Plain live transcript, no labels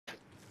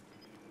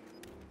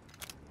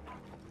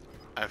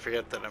I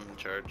forget that I'm in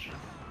charge.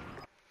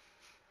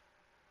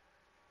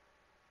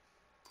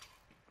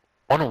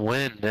 Wanna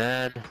win,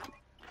 man.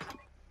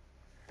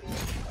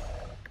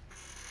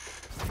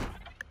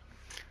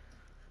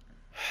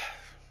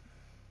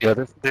 Yo,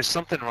 there's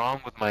something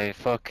wrong with my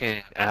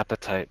fucking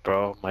appetite,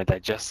 bro. My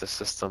digestive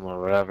system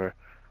or whatever.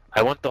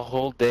 I went the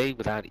whole day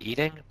without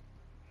eating.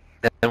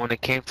 Then when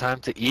it came time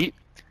to eat,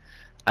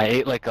 I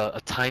ate like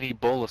a tiny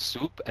bowl of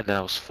soup and then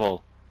I was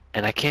full.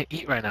 And I can't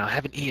eat right now. I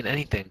haven't eaten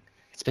anything.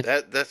 It's been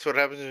That's what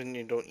happens when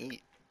you don't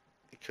eat,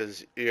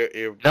 because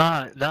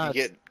nah, you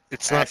get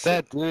it's not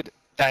acid. that,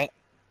 dude.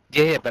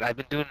 Yeah, but I've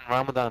been doing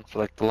Ramadan for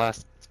like the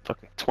last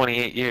fucking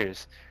 28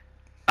 years.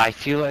 I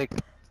feel like,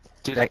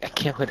 dude, I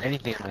can't put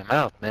anything in my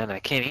mouth, man. I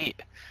can't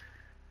eat.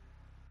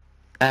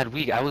 Bad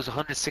week. I was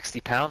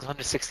 160 pounds,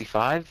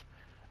 165.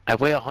 I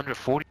weigh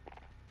 140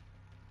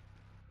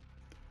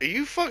 Are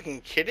you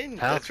fucking kidding?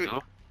 pounds, That's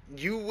what dude.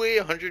 you weigh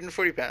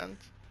 140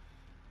 pounds?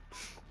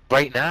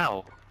 Right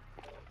now.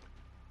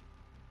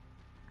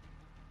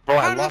 Bro,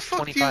 I How the lost fuck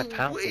do 25 you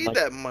pounds in weigh like,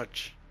 that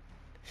much?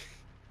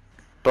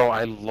 bro,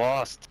 I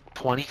lost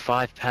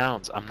 25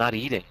 pounds. I'm not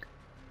eating.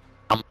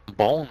 I'm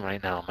bone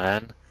right now,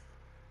 man.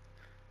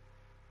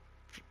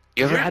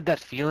 You ever You're had that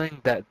feeling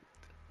that,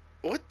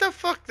 what the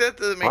fuck? That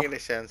doesn't make huh? any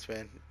sense,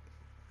 man.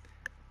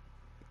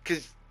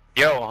 Cause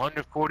Yo,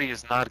 140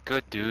 is not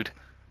good, dude.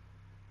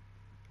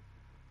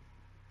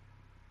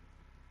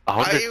 I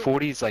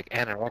 140 is like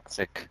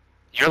anorexic.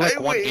 You're I like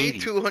weigh 180.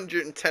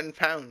 210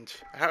 pounds.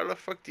 How the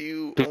fuck do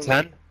you only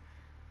 210?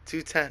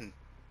 210?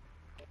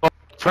 Well,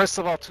 first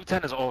of all,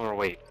 210 is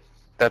overweight.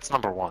 That's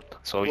number one.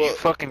 So you Well,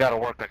 fucking gotta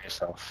work on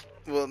yourself.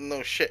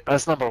 no shit.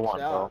 That's number What's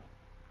one, bro. up,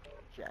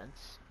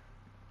 gents?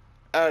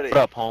 Howdy. What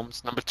up,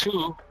 Holmes? Number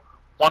two,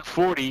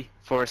 140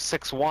 for a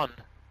 6'1"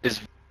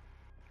 is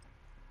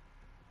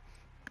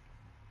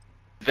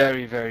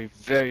very, very,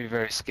 very,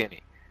 very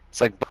skinny.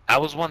 It's like, I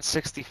was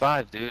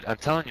 165, dude. I'm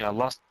telling you, I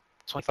lost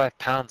 25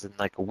 pounds in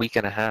like a week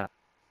and a half.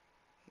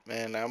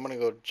 Man, I'm gonna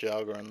go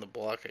jog around the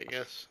block, I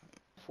guess.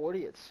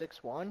 40 at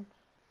 6'1"?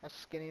 That's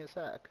skinny as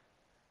heck.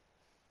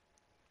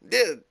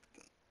 Yeah,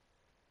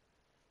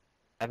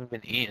 I haven't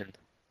been eating.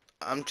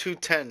 I'm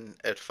 210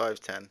 at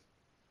 5'10".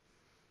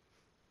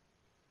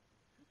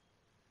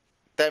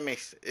 That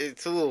makes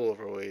it's a little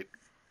overweight.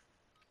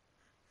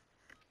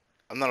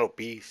 I'm not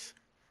obese.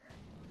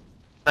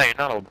 No, you're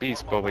not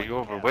obese, bro, but you're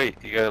overweight.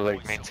 You gotta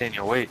like maintain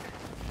your weight.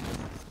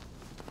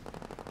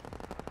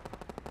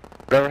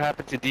 Whatever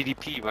happened to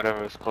DDP,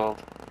 whatever it's called?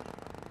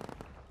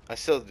 I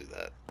still do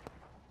that.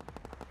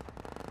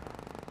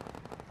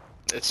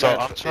 It's So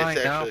not. I'm It's trying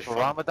now actually for fun.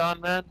 Ramadan,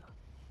 man.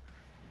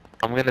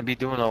 I'm gonna be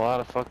doing a lot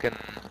of fucking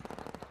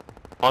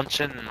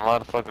munching and a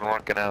lot of fucking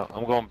working out.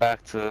 I'm going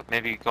back to,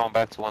 maybe going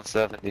back to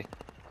 170.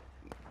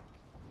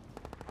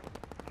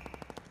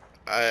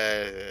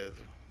 I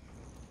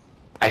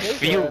I Today's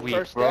feel the weak,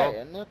 first bro.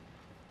 day, isn't it?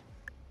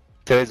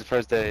 Today's the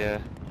first day, yeah.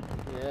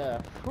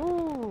 Yeah.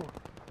 Whew.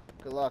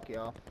 Good luck,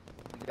 y'all.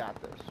 You got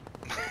this.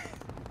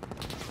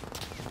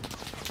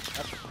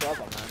 That's a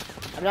struggle, man.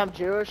 I mean, I'm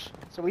Jewish,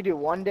 so we do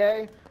one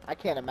day. I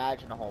can't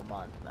imagine a whole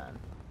month, man.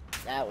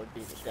 That would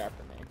be the death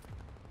of me.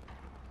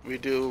 we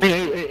do. I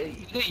mean,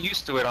 you get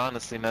used to it,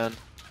 honestly, man.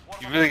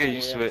 You really get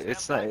used to it.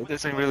 It's not, it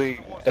doesn't really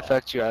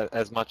affect you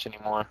as much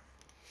anymore.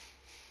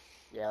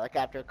 Yeah, like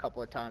after a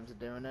couple of times of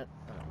doing it.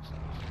 That makes sense.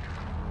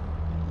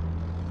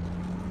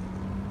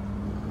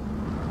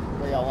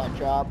 What y'all want,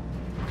 job?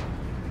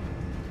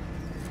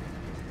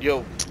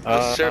 Yo,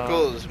 the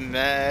circle is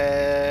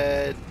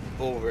mad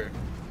over.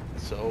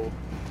 So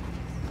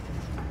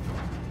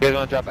You guys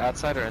wanna drop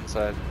outside or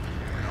inside?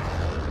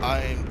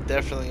 I'm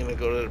definitely gonna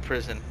go to the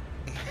prison.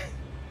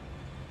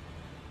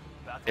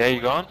 Yeah,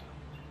 you going?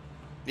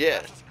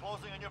 Yeah.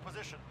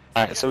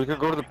 Alright, so we could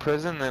go to the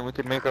prison, then we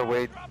could make our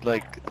way,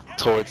 like,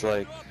 towards,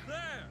 like,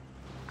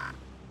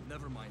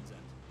 Never mind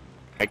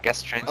that. I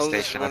guess train Unless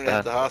station we're at at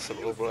that. the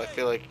hospital, but I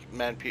feel like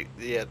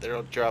yeah, they're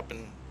all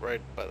dropping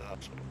right by the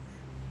hospital.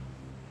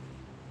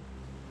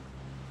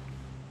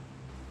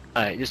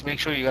 Alright, just make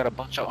sure you got a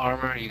bunch of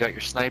armor, you got your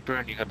sniper,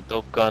 and you got a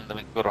dope gun, then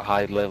we can go to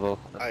high level,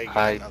 I got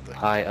high, nothing.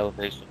 high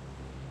elevation.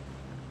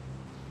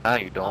 Nah,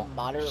 you don't. I'm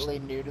moderately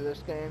new to this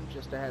game,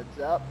 just a heads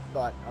up,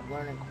 but I'm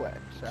learning quick.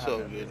 So, So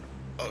have good.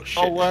 Oh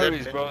shit. No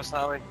worries, Shit. bro, it's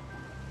not like,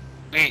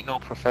 we ain't no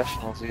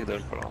professionals either,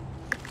 bro.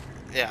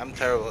 Yeah, I'm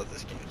terrible at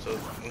this game. So.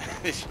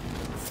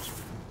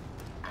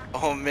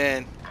 Oh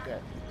man,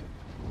 Good.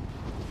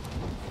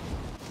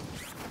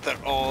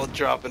 they're all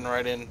dropping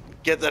right in.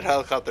 Get that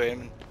helicopter,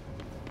 Eamon.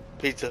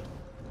 Pizza.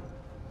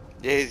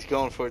 Yeah, he's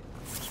going for it.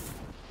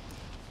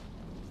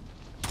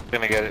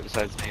 Gonna get it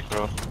besides me,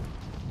 bro.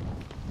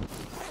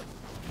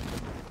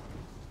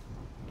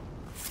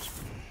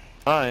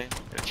 Fine,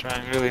 you're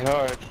trying really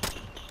hard.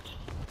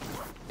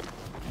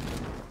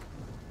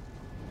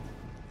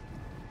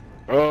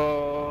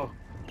 Bro.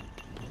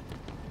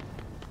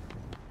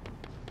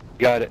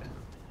 Got it.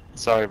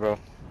 Sorry, bro.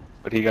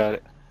 But he got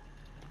it.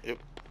 Yep.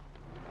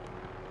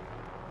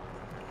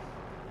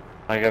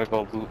 I gotta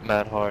go loot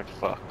mad hard.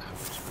 Fuck.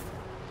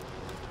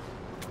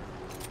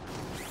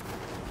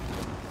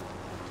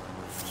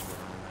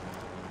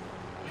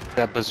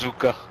 That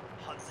bazooka.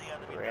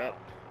 Rip.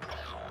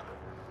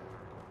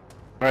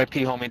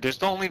 R.I.P. homie. Just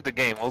don't leave the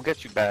game. We'll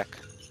get you back.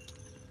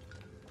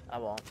 I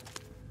won't.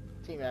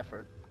 Team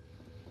effort.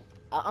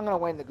 I'm gonna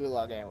win the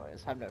gulag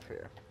anyways. Have no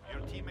fear.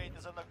 Your teammate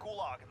is in the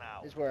gulag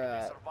now. These were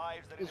If he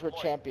survives the these were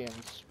redeployment,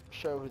 champions.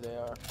 Show who they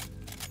are.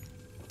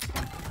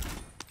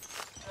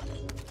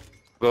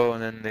 Go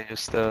and then they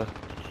just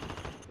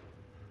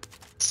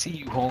see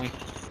you, homie.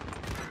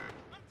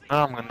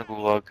 Now I'm gonna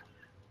gulag.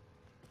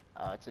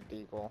 Oh, it's a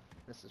deagle.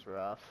 This is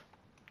rough.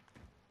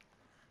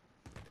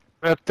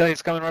 Repta,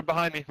 he's coming right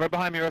behind me. Right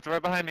behind me, Repta.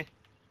 Right behind me.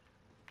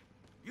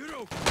 You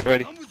know,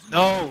 Ready? I'm with you.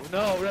 No,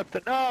 no,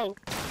 Repta, no.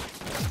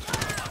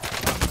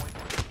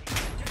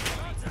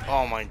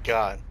 Oh my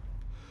god.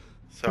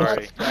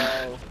 Sorry. Let's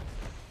go.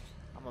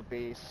 I'm a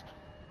beast.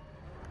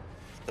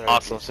 Sorry,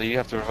 Awesome. Pizza. So you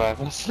have to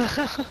revive us.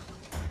 That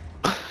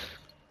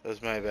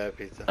was my bad,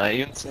 Pizza.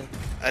 You can say.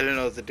 I didn't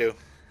know what to do.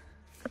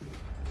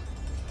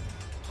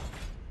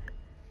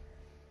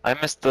 I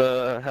missed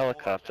the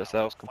helicopter, so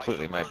that was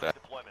completely my bad.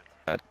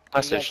 You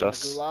Messaged guys in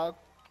us. the gulag?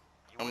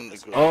 I'm in the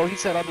gulag. Oh, he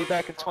said I'll be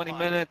back in 20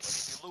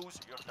 minutes. If you lose,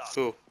 you're done.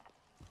 Cool.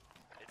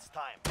 It's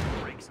time to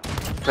break some.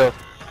 So, You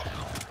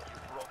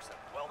broke some.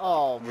 Well done.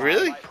 Oh my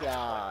Really?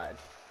 god.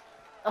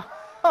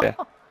 Yeah.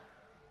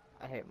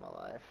 I hate my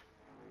life.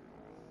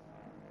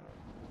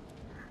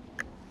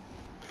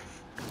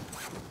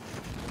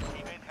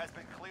 Teammate has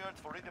been cleared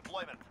for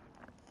redeployment.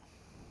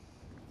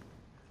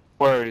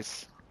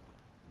 worries.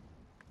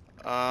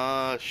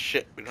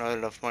 Shit. We don't have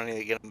enough money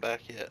to get him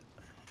back yet.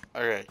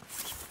 Alright.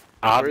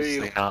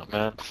 Obviously you? not,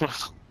 man.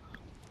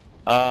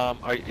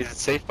 Is it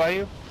safe by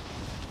you?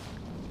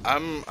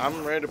 I'm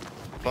right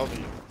above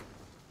you.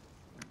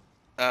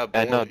 I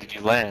Below know. you. Did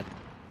you land?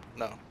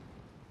 No.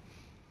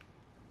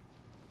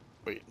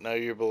 Wait, now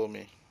you're below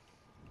me.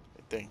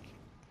 I think.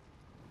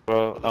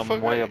 Bro, Where the I'm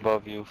fuck are way you?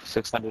 above you.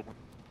 600.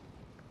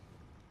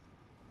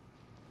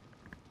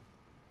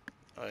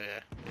 Oh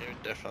yeah, you're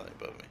definitely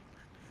above me.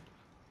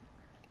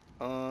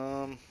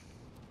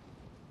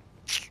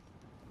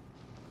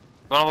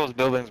 One of those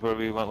buildings where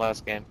we went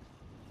last game.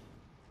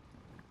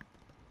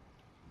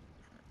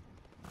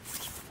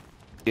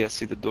 Yeah,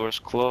 see the doors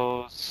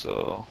closed,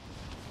 so...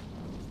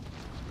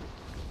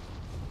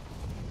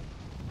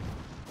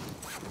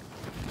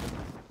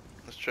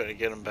 Let's try to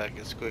get him back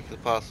as quick as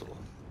possible.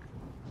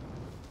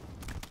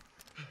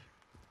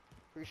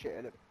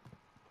 Appreciate it.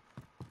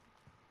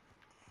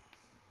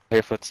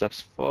 Hear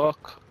footsteps.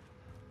 Fuck.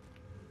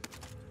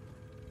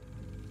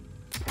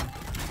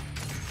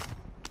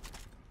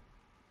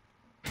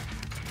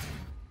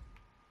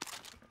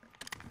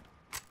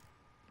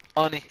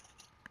 Money.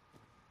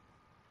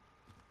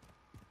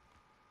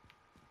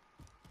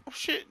 Oh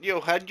shit,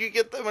 yo, how'd you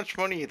get that much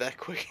money that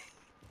quick?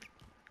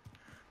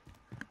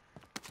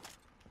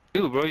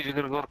 Dude, bro, you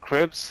gonna go to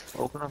cribs?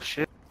 Open up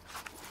shit?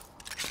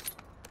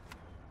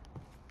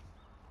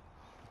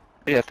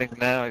 Yeah, I think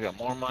now I got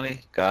more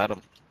money. Got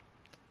him.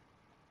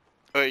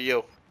 Alright,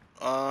 yo.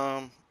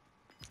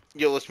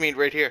 Yo, let's meet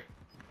right here.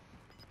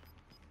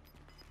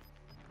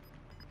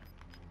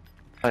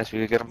 Nice, we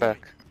can get him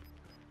back.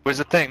 Where's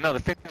the thing? No, the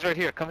thing's right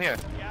here. Come here.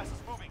 Gas is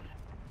moving.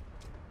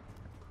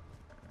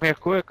 Come here,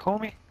 quick,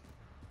 homie.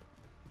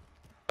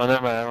 Oh,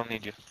 never mind. I don't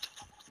need you.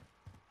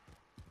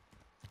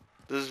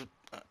 This is...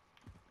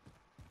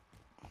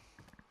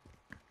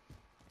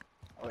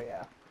 Oh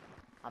yeah.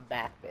 I'm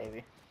back,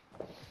 baby.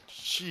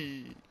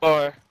 Shit.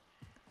 Or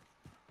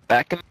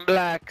back in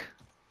black.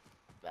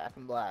 Back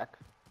in black.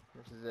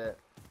 This is it.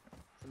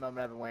 It's the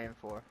moment I've been waiting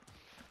for.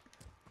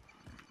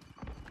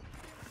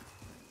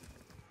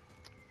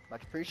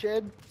 Much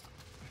appreciated.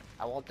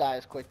 I won't die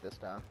as quick this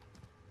time.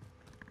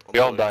 We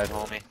all died,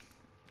 homie.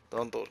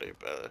 Don't do it,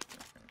 brother.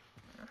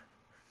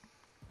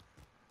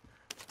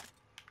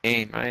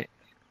 Game, right?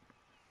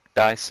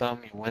 Die some,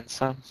 you win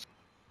some.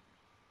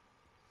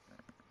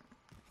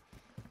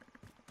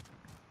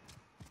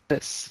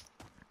 This.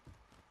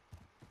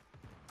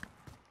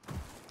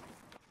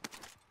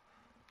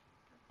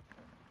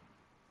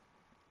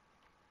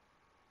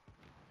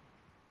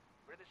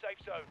 We're in the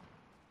safe zone.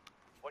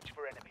 Watch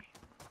for enemy.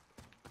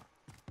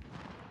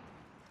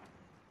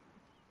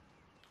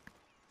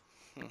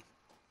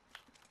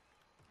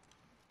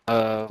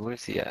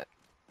 Where's he at?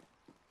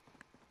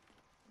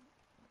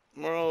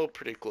 We're all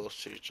pretty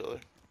close to each other.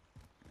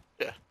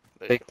 Yeah.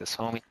 There you Take this,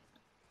 homie.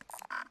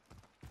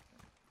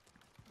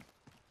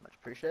 Much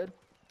appreciated. go.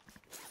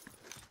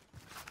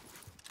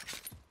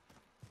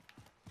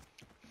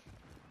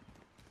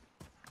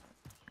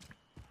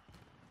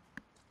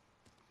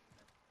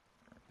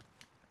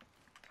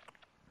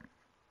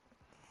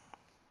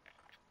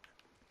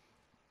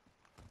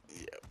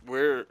 Yeah,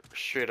 we're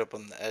straight up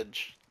on the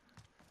edge.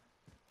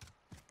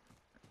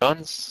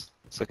 Guns.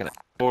 It's like an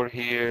door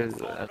here.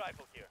 Assault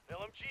rifle here.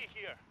 LMG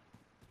here.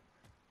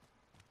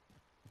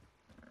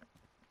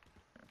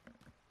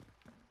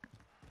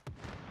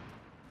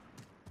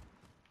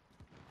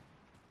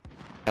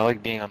 I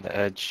like being on the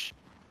edge.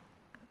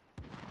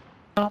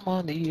 I'm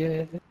on the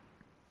edge.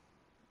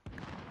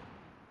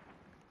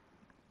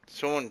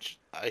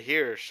 I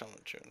hear someone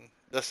shooting.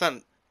 That's not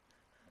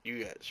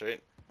you guys,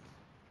 right?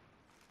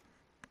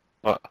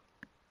 What?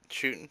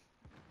 Shooting.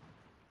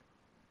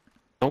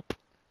 Nope.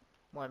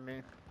 Why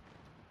me?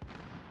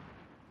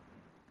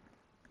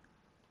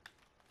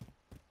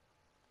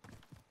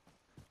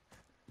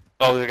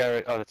 Oh, the guy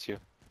right. Oh, that's you.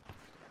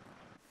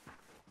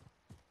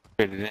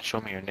 Wait, they didn't show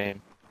me your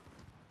name.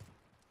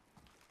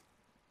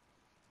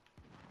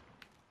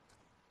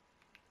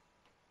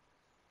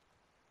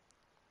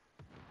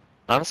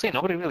 Honestly,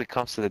 nobody really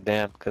comes to the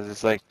dam because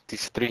it's like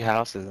these 3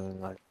 houses and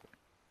like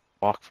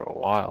walk for a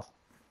while.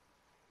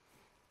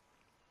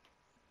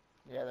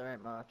 Yeah, there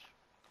ain't much.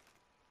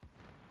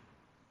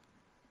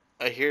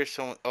 I hear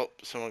someone. Oh,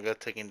 someone got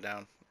taken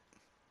down.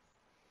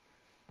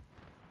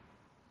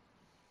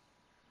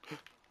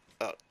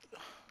 Oh,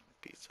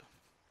 pizza.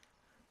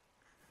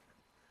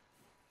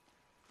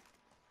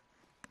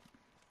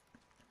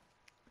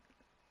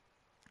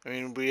 I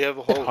mean, we have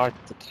a It's whole. hard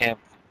to camp.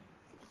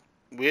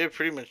 We have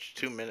pretty much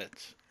 2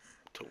 minutes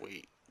to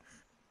wait.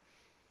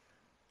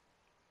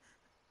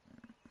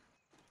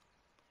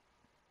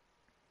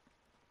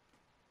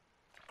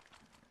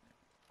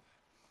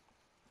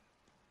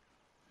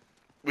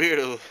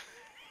 We're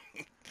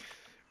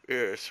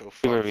we're so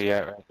Where fucked. we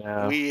at right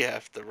now? We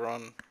have to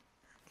run.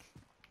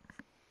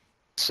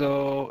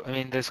 So, I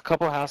mean, there's a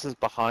couple houses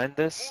behind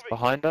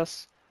behind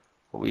us.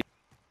 We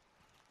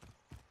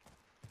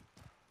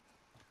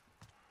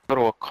go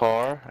to a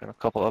car and a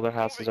couple other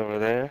houses over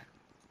there.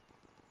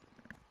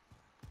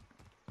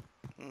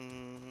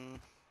 Mm,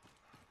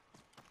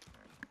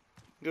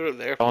 go to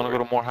there. I want to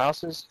go to more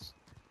houses.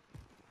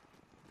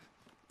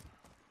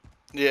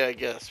 Yeah, I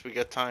guess we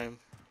got time.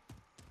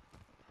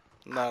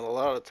 Not a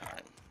lot of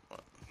time.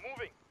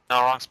 Moving.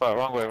 No, wrong spot,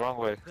 wrong way, wrong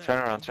way. Turn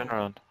around, turn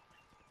around.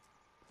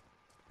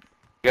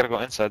 You gotta go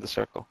inside the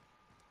circle.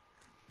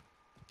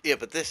 Yeah,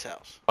 but this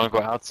house. I wanna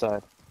go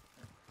outside.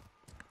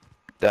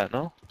 That,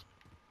 no?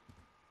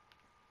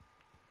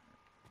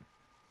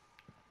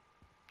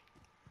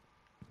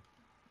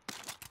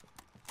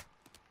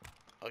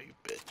 Oh, you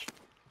bitch.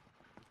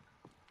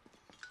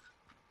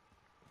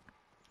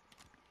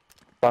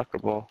 Soccer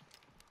ball.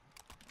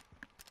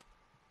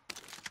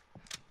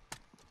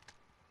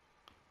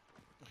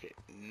 Okay,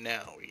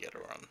 now we gotta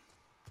run.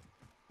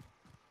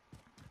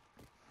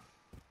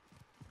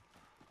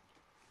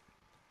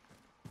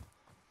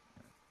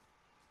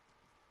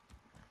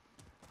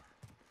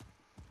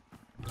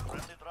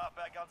 Friendly drop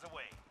back on the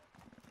way.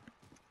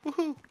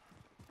 Woohoo!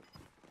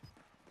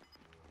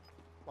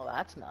 Well,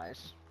 that's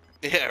nice.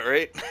 Yeah,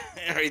 right?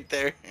 Right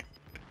there.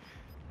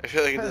 I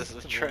feel like this is a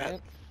That's trap.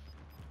 convenient.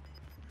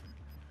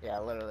 Yeah,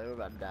 literally, we're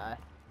about to die.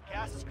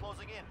 Gas is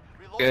closing in.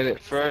 Reload Get when it you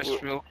see first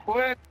it. real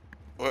quick.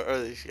 Where are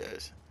these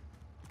guys?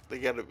 They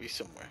gotta be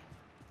somewhere.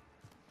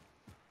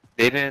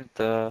 They didn't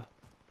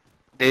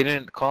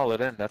call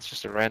it in. That's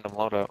just a random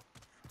loadout.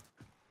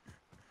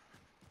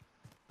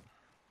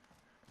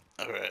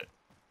 Alright.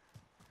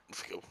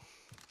 Let's go.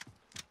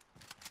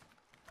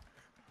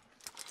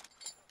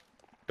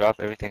 Drop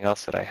everything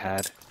else that I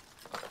had.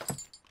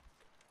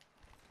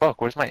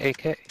 Fuck, where's my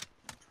AK?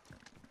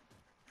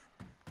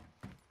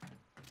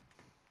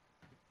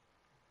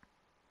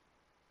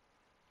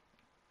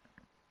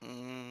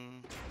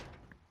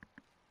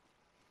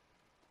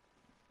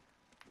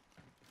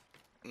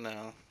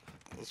 No.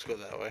 Let's go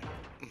that way.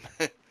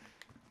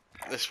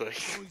 This way.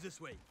 Going this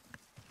way.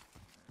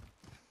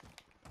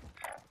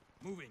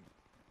 Moving.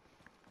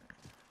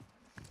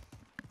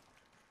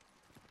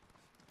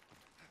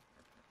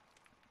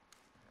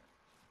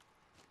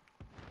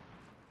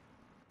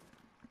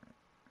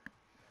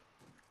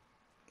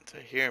 I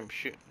hear him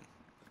shooting.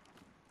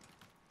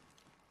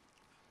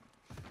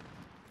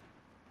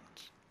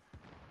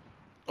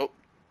 Oh.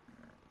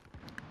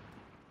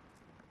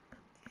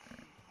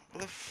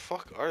 Where the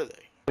fuck are they?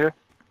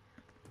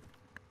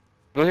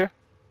 Go here.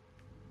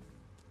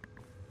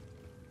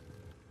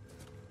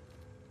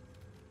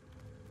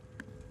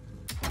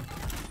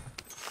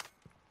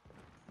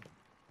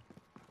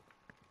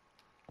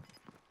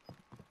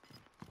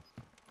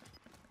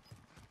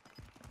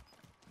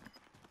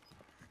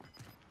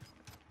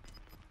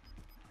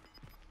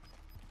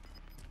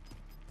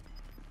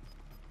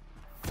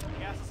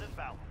 Gas is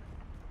inbound.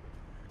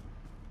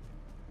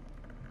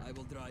 I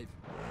will drive.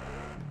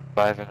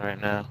 Surviving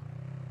right now.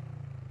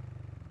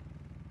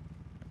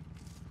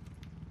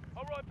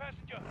 All right,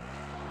 passenger.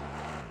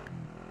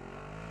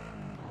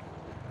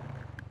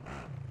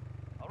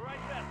 All right,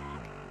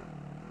 passenger.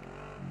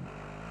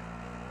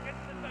 Get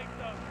to the safe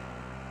zone.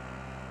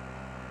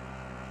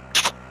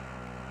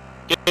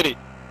 Get it.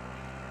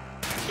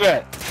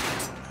 Yeah.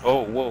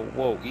 Oh, whoa,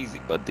 whoa, easy,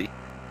 buddy.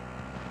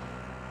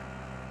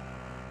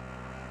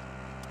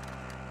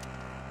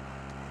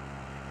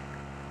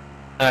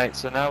 Alright,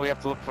 so now we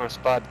have to look for a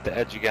spot at the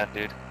edge again,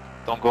 dude.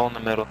 Don't go in the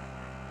middle.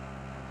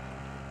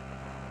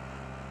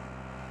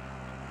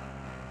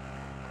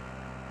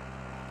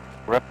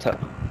 Reptile.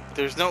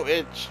 There's no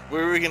edge.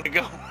 Where are we gonna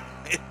go?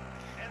 Enemy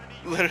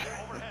Literally.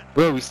 overhead.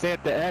 Bro, we stay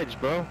at the edge,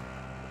 bro.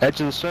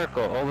 Edge of the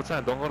circle all the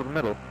time. Don't go to the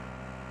middle.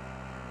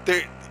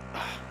 There.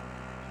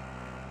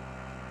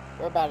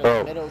 We're about as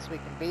Bro. middle as we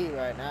can be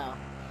right now.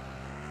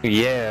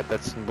 Yeah,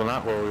 that's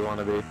not where we want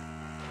to be.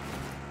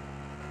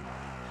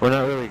 We're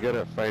not really good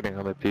at fighting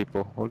other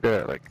people. We're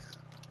good at like,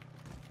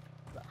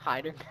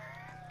 Hiding.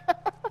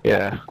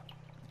 yeah.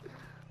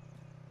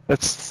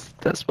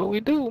 That's what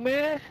we do,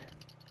 man.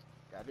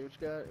 Gotta do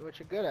what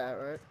you're good at,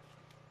 right?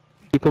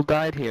 People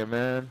died here,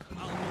 man.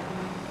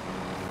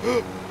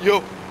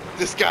 Yo,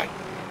 this guy.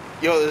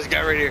 Yo, this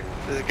guy right here.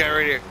 This guy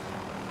right here.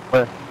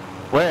 Where?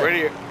 Where? Right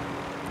here.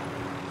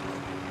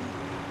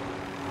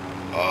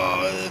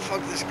 Oh,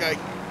 fuck this guy.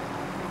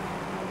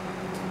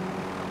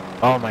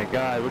 Oh my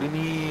god, what do you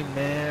mean,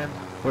 man?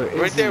 Where is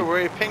Right there he?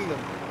 where he pinged him.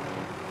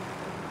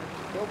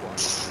 Killed one.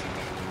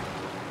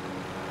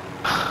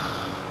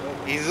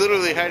 He's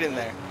literally hiding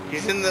there.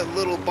 He's in that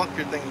little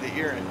bunker thing that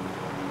you're in.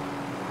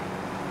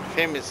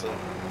 Famously.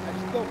 I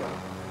just killed one. I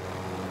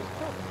just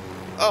killed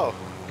him. Oh,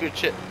 good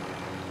shit.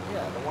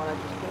 Yeah, the one I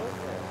just killed.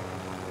 Yeah.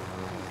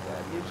 He's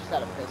dead. You just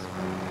had a pistol.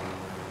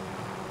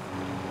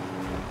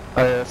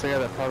 Oh yeah, that's the guy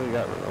that probably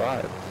got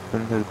revived.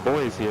 And his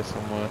boy's here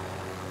somewhere.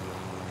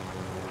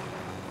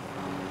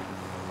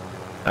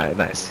 Alright,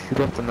 nice. He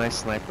left a nice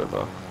sniper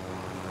though.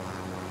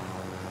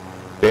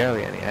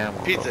 Barely any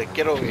ammo. Pizza, though.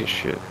 get over Piece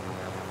here. of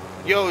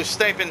shit. Yo,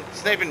 sniping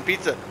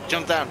pizza.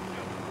 Jump down.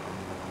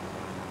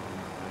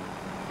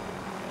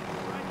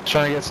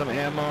 Trying to get some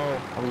ammo.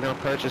 Are we gonna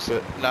purchase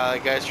it? Nah,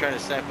 that guy's trying to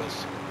snipe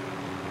us.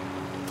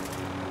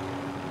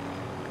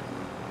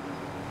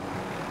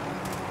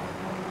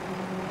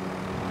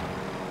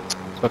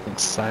 Fucking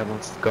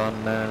silenced gun,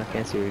 man. I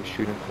can't see where he's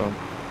shooting from.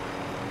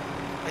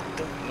 I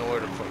don't know where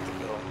the fuck to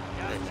go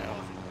right now.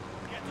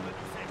 Get to the new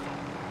sector.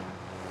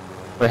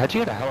 Wait, how'd you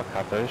get a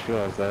helicopter? I just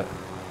realized that.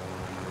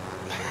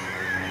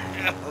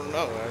 I don't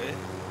know, right?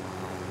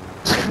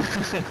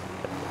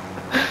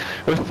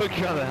 Where the fuck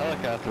you on the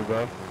helicopter,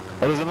 bro?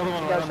 Oh, there's another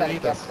one You right guys gotta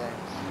underneath get us. things.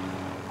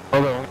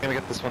 Hold on, we're gonna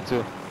get this one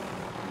too.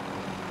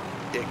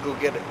 Yeah, go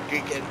get it.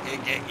 Get it.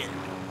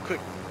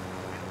 Quick.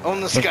 Own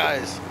the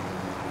skies.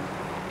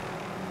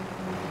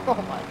 Oh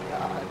my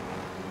god.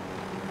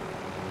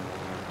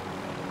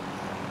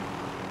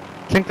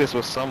 I think this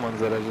was someone's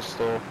that I just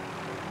stole.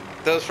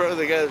 That was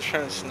probably the guy that's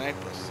trying to snipe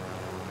us.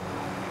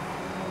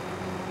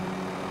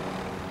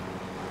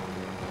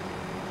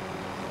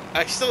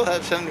 I still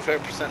have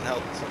 75%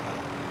 health somehow.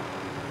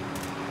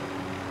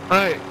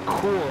 Alright,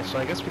 cool. So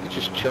I guess we could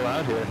just chill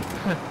out here.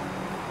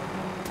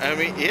 I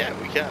mean, yeah,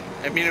 we can.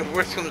 I mean, if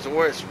worst comes to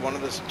worst, one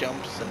of us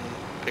jumps and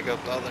pick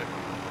up the other.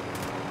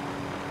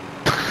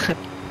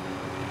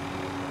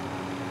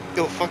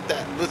 Yo, fuck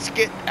that. Let's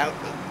get out.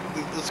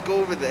 Let's go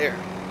over there.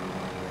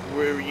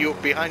 Where you,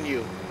 behind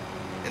you,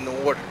 in the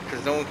water,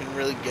 because no one can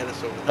really get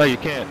us over No, there. you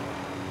can't.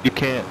 You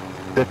can't.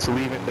 That's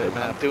leaving the I'm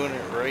map. doing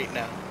it right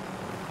now.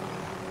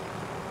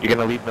 You're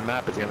gonna leave the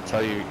map. It's gonna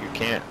tell you you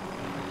can't.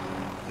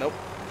 Nope,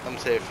 I'm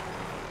safe.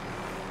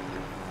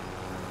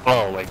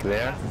 Oh, like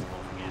there?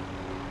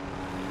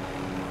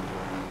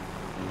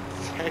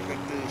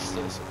 Technically,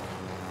 still safe.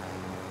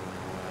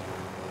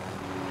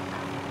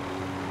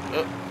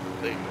 Oh,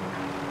 there you go.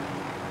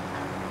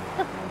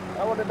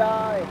 I wanna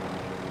die.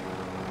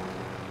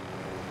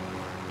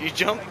 You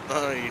jump?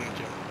 Oh, you didn't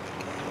jump.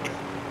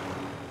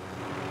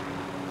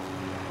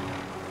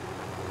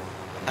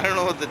 I don't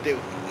know what to do.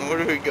 Where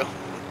do we go?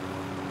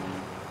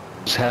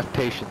 Just have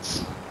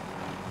patience.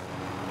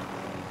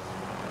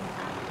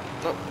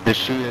 Oh, They're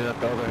shooting at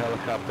the other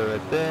helicopter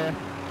right there.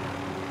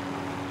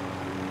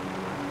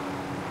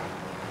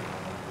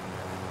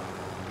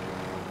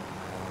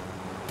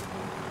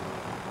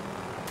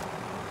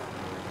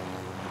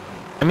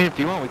 I mean, if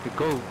you want, we could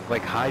go,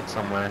 like, hide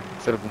somewhere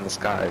instead of in the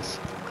skies.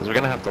 Because we're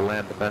gonna have to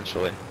land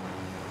eventually.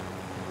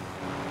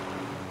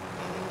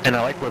 And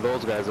I like where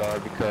those guys are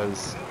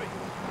because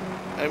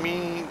I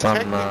mean, On,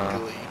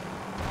 technically.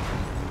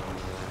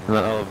 in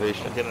that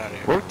elevation. Get out of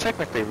here. We're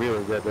technically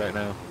really good right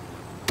now.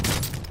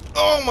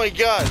 Oh my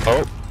god!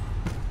 Oh.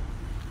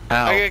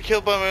 How? I got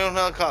killed by my own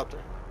helicopter.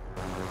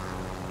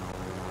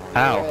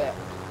 How? Yeah.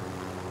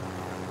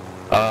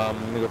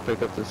 Let me go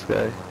pick up this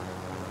guy.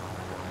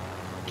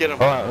 Get him.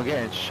 Oh, I'm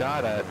getting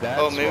shot at.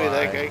 That's Oh, maybe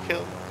that why. guy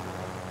killed?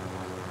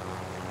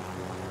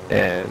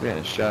 Yeah, I'm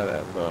getting shot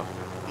at, bro.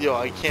 Yo,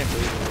 I can't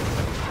believe it.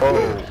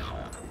 Oh.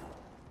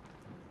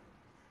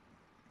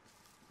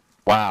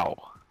 Wow.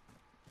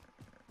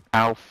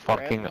 How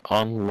fucking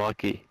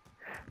unlucky.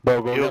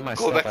 Bro, go Yo, get my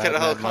go stuff. back I to the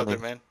have mad helicopter,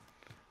 money.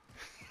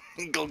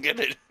 man. Go get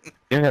it.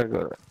 You gotta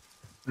go.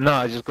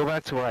 No, just go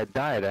back to where I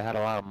died. I had a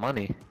lot of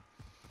money.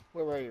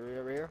 Where were you? Were you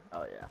over here?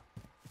 Oh yeah.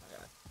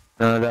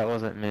 No, that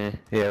wasn't me.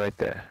 Yeah, right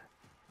there.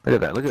 Look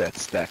at that. Look at that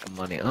stack of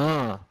money.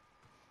 Yo,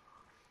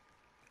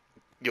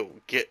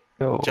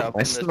 Yo, jump my in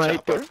the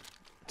sniper. chopper.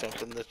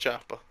 Jump in the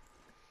chopper.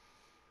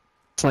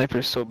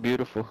 Sniper's so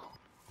beautiful.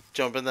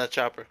 Jump in that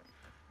chopper.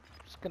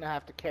 Just gonna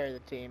have to carry the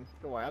team.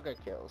 Don't worry, I'll get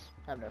kills.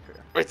 Have no fear.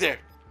 Right there.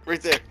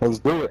 Right there. Let's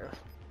do it.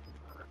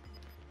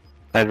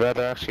 I'd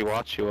rather actually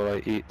watch you while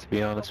I eat, to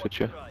be honest with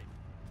you. Drive.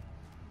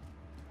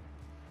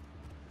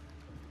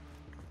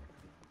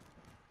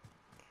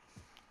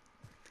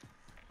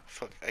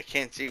 Fuck, I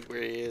can't see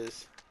where he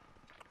is.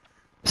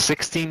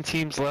 16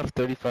 teams left,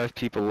 35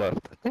 people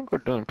left. I think we're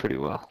doing pretty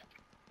well.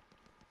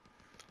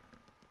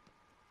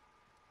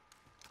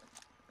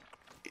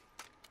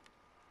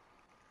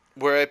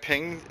 Where I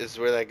pinged is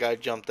where that guy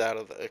jumped out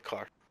of the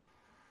car.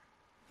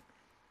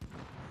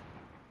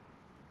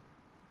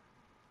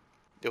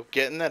 Yo,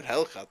 get in that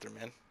helicopter,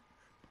 man.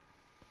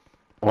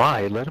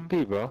 Why? Let him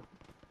be, bro.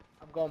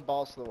 I'm going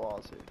balls to the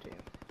walls here, team.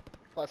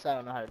 Plus, I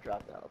don't know how to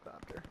drop the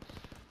helicopter.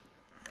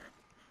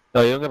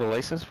 Oh, you don't got a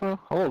license, bro?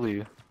 How old are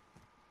you?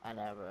 I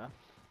never.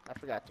 I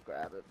forgot to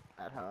grab it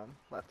at home.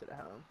 Left it at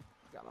home.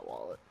 Forgot my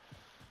wallet.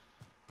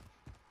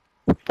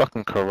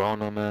 Fucking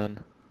Corona, man.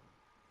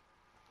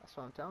 That's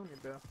what I'm telling you,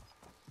 bro.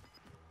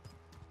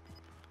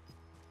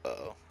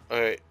 Uh-oh.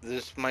 Alright,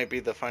 this might be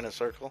the final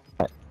circle.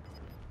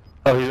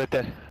 Oh, he's right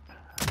there.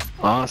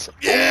 Awesome.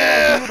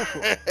 Yeah!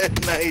 Oh,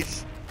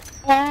 Nice.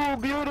 oh,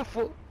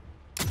 beautiful.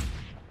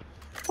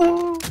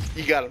 Oh,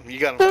 You got him, you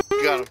got him,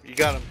 you got him, you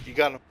got him, you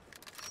got him.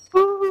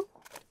 oh.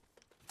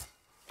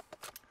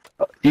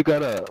 You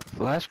got a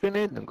flash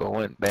grenade? Then go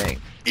in, bang.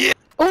 Yeah.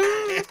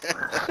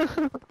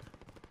 Oh.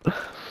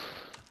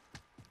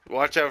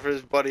 Watch out for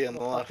his buddy on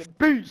the left. Fucking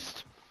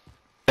beast!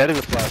 That is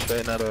a flash,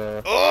 right? Not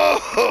a...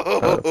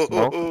 Oh!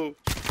 smoke? Oh,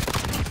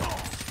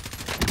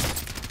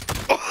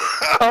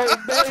 Oh,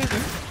 baby.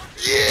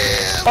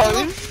 yeah!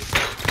 Oh,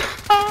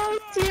 oh,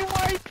 team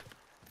wipe.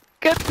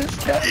 Get this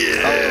guy.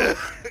 Yeah!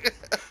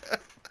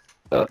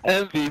 Oh,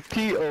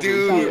 MVP over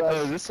Dude. here.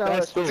 Oh, this So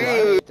guy's still much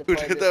alive. Dude, to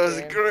play that this was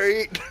game.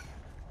 great.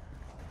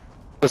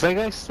 Was that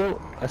guy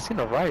still... I seen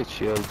a riot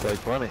shield,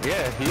 like, running.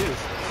 Yeah, he is.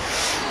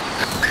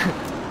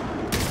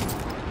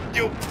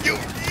 Yo, yo,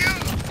 yo!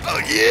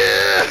 Oh,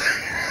 yeah!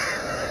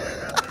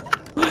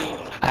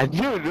 I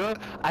knew it, bro.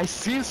 I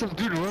seen some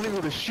dude running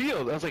with a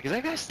shield. I was like, is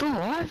that guy still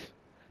alive?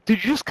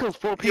 Dude, you just killed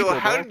 4 people, Yo,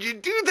 how bro. did you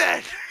do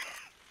that?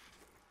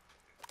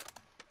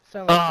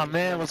 So much Oh to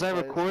man, play was I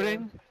this game.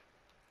 recording?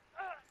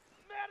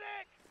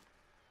 Medic!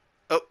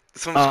 Oh,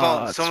 someone's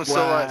calling. it's Someone's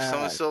still alive.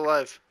 Someone's whack. still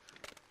alive.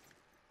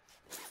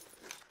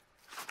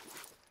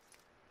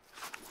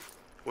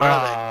 Where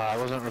are I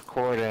wasn't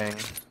recording. they?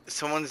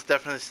 Someone's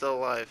definitely still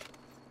alive.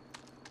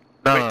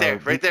 No, Right there,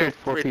 we right there, killed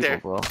 4 right people, there.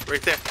 bro.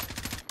 Right there.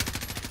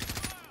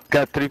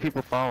 Got 3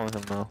 people following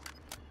him though.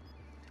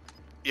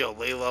 Yo,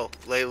 lay low.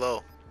 Lay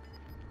low.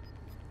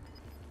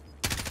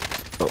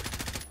 Oh.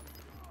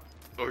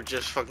 Or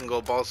just fucking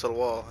go balls to the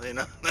wall, you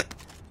know?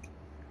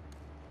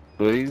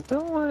 What he's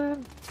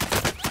doing?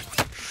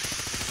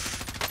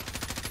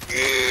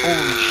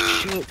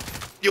 Holy shit.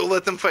 Yo,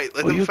 let them fight.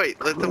 Let Oh, them you fight.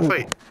 Let them cool.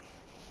 fight.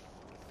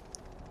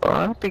 Bro,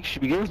 I don't think you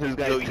should be giving this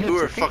guy Yo, tips. you I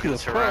were think he's fucking a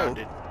pro.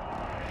 surrounded.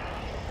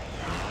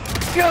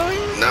 Yo,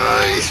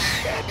 Nice!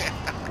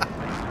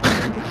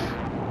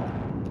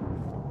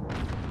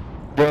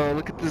 bro,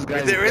 look at this guy.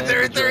 Right there, right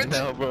there, right there, right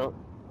there. now, bro.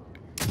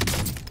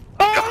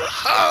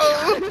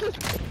 Oh!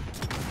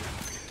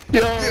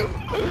 Yo,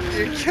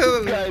 You're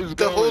killing guy's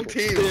the whole going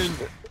team. in.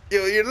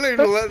 Yo, you're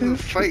literally letting them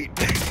fight.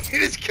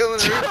 You're just killing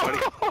everybody.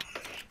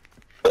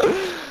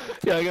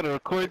 Yeah, I gotta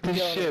record this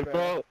Yo, shit,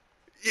 bro.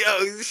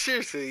 Yo,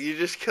 seriously, you're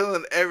just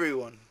killing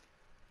everyone.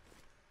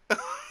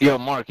 Yo,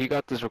 Mark, you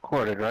got this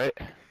recorded, right?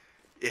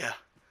 Yeah.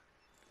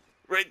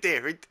 Right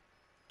there, right.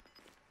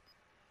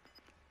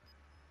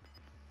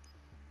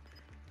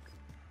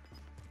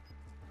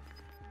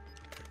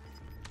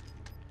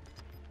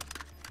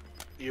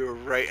 You're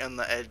right on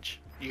the edge.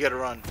 You gotta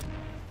run.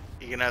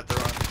 You're gonna have to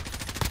run.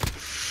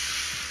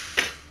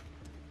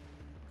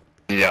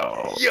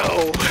 Yo.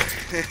 Yo!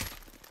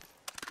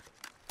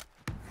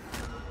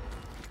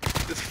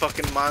 This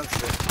fucking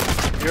monster.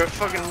 You're a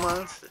fucking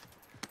monster.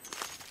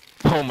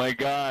 Oh my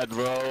god,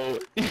 bro.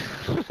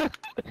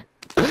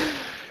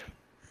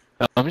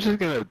 I'm just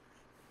gonna...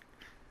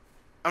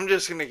 I'm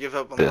just gonna give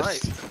up on This.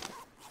 life.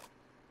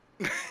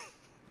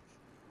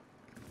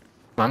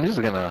 I'm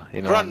just gonna,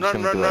 you know... Run, I'm just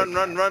run, gonna run, be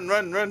run, like, run, run,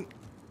 run, run.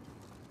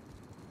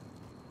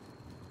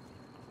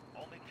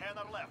 Only 10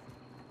 are left.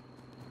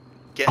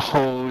 Get.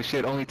 Oh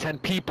shit, only 10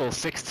 people.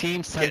 6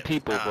 teams, 10 get-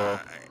 people, bro.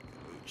 oh,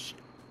 shit.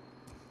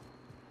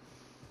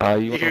 You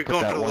You're wanna put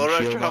going that for the one low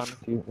rush shield drop?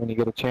 on when you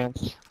get a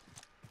chance?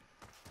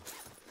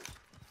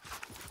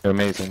 You're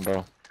amazing,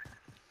 bro.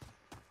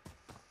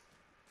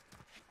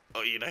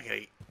 Oh, you're not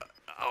gonna.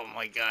 Oh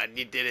my god,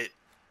 you did it.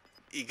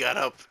 You got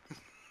up.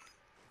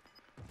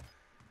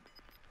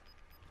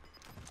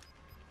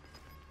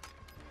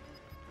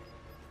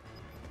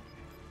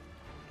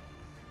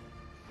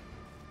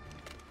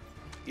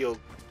 Yo,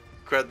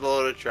 grab the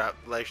loader trap.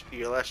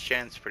 Your last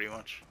chance, pretty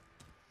much.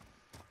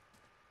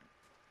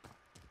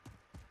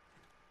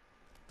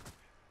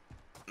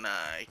 Nah,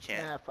 I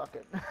can't. Nah, fuck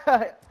it.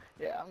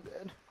 Yeah, I'm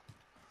good.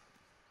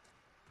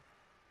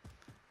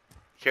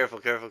 Careful,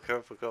 careful,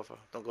 careful, careful.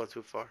 Don't go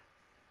too far.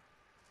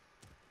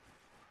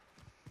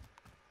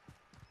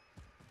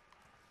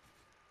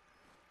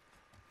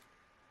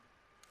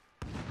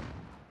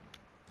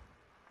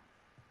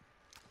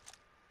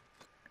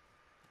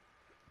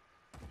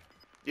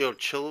 Yo,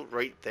 chill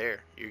right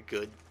there. You're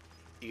good.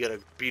 You got a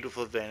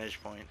beautiful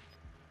vantage point.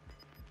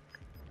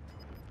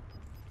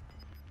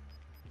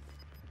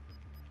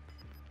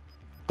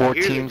 4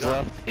 Here's a teams gun.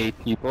 left,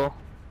 8 people.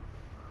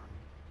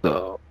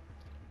 So,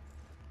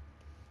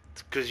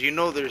 Because you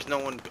know there's no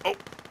one. Oh,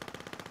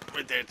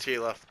 right there to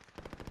your left.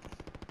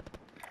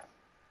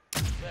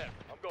 There,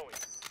 I'm going.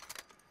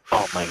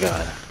 oh my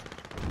god.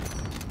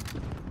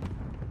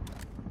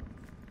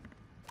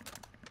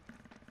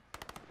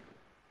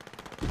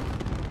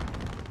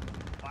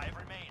 Five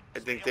remain. I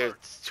think Stay alert.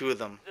 there's 2 of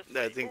them.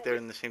 I think they're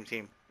in the same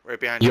team. Right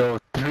behind you. Yo,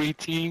 3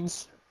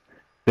 teams.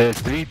 There's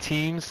 3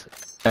 teams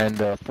and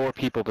 4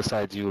 people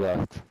besides you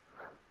left.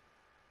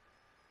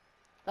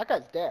 That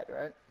guy's dead,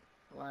 right?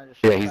 Wanna just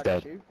Yeah, try he's to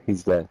dead. shoot?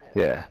 He's dead.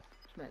 Yeah.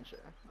 Just making sure.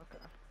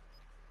 Okay.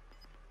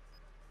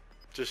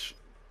 Just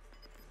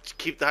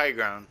keep the high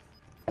ground.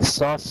 I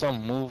saw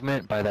some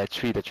movement by that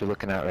tree that you're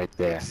looking at right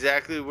there.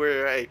 Exactly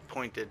where I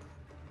pointed.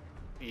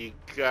 You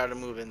gotta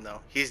move in though.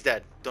 He's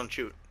dead. Don't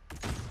shoot.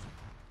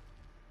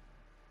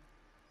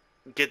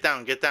 Get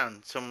down, get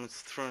down. Someone's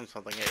throwing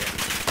something at you.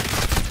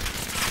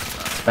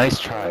 Nice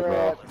try,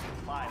 bro.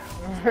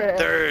 That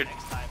Third. was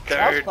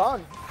Third.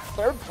 fun.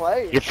 Third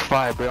place. It's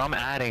 5, bro. I'm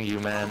adding you,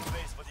 man.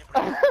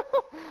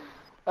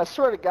 I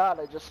swear to God,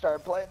 I just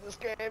started playing this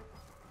game.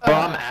 Bro,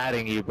 I'm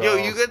adding you, bro. Yo,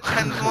 you got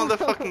 10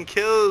 motherfucking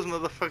kills,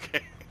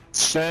 motherfucker.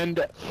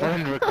 Send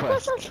friend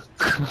request.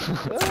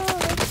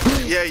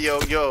 Yeah, yo,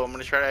 I'm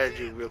gonna try to add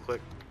you real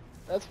quick.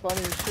 That's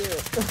funny as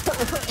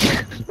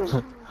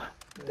shit.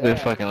 They're Damn,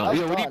 fucking that was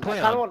Yo, what do you fun. play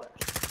I kinda on?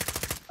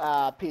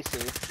 want- PC.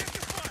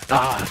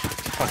 Ah,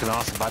 fucking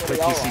awesome. I What play are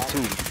y'all PC on?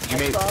 too. You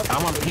made. Xbox?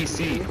 I'm on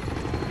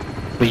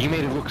PC, but you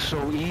made it look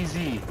so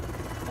easy.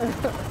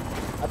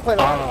 I played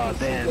a lot Oh, of PC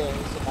damn.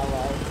 games in my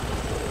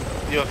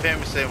life. Yo,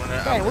 famous say when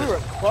Man, I'm we were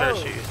just trying to close,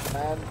 shoot you.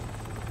 man.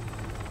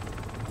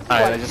 This is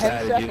Alright, like I just 10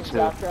 added you seconds too.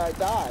 after I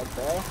died,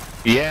 bro.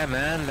 Yeah,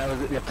 man. That was.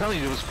 I'm telling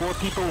you, there was 4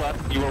 people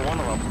left. You were one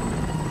of them.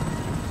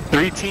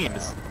 3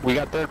 teams. We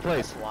got 3rd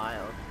place. That's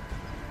wild.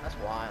 That's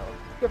wild.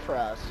 Good for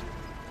us.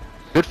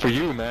 Good for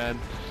you, man.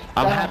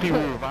 I'm happy we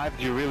revived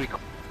you really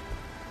quick.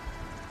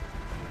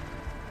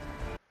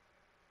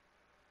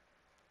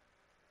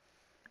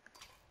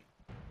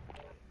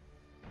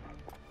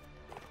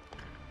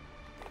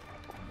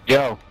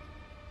 Yo,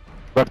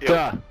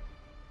 Raptor.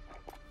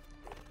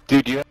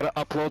 Dude, you gotta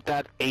upload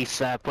that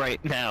ASAP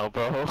right now,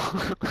 bro.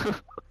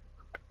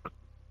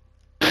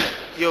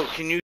 Yo, can you